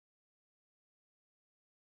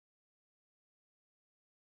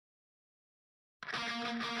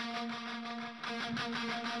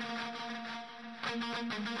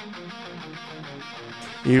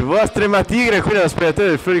Il vostro ematigre qui nello spogliatoio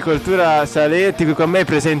del Floricoltura Saletti. Qui con me è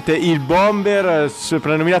presente il bomber,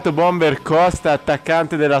 soprannominato Bomber Costa,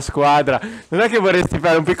 attaccante della squadra. Non è che vorresti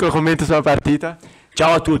fare un piccolo commento sulla partita?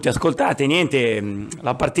 Ciao a tutti, ascoltate, niente,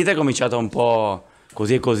 la partita è cominciata un po'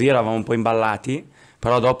 così e così, eravamo un po' imballati,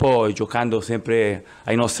 però dopo, giocando sempre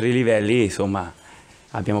ai nostri livelli, insomma,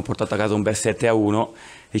 abbiamo portato a casa un bel 7-1.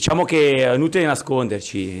 Diciamo che è inutile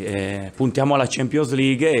nasconderci, puntiamo alla Champions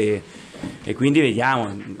League e quindi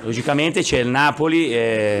vediamo. Logicamente c'è il Napoli,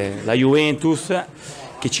 la Juventus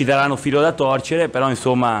che ci daranno filo da torcere, però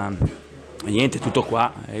insomma niente, tutto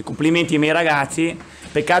qua. Complimenti ai miei ragazzi,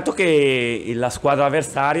 peccato che la squadra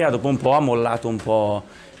avversaria dopo un po' ha mollato un po',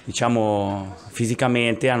 diciamo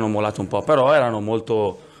fisicamente hanno mollato un po', però erano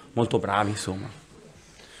molto, molto bravi insomma.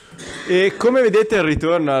 E come vedete il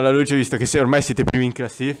ritorno alla luce, visto che ormai siete primi in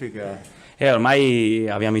classifica? Ormai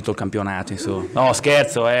abbiamo vinto il campionato, insomma. No,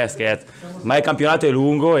 scherzo, scherzo. Ormai il campionato è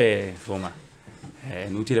lungo e insomma è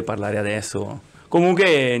inutile parlare adesso.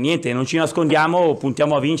 Comunque niente, non ci nascondiamo,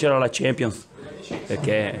 puntiamo a vincere alla Champions,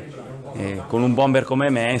 perché con un bomber come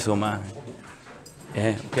me, insomma,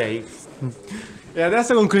 ok. E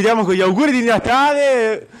adesso concludiamo con gli auguri di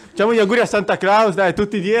Natale. Facciamo gli auguri a Santa Claus, dai,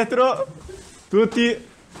 tutti dietro, tutti.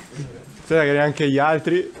 Spera che neanche gli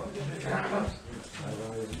altri.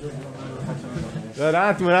 Un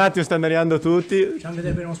attimo, stanno arrivando tutti. Facciamo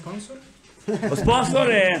vedere bene uno sponsor? Lo sponsor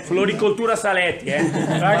è Floricoltura Saletti,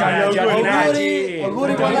 Raga, auguri,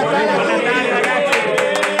 buon Natale, ragazzi.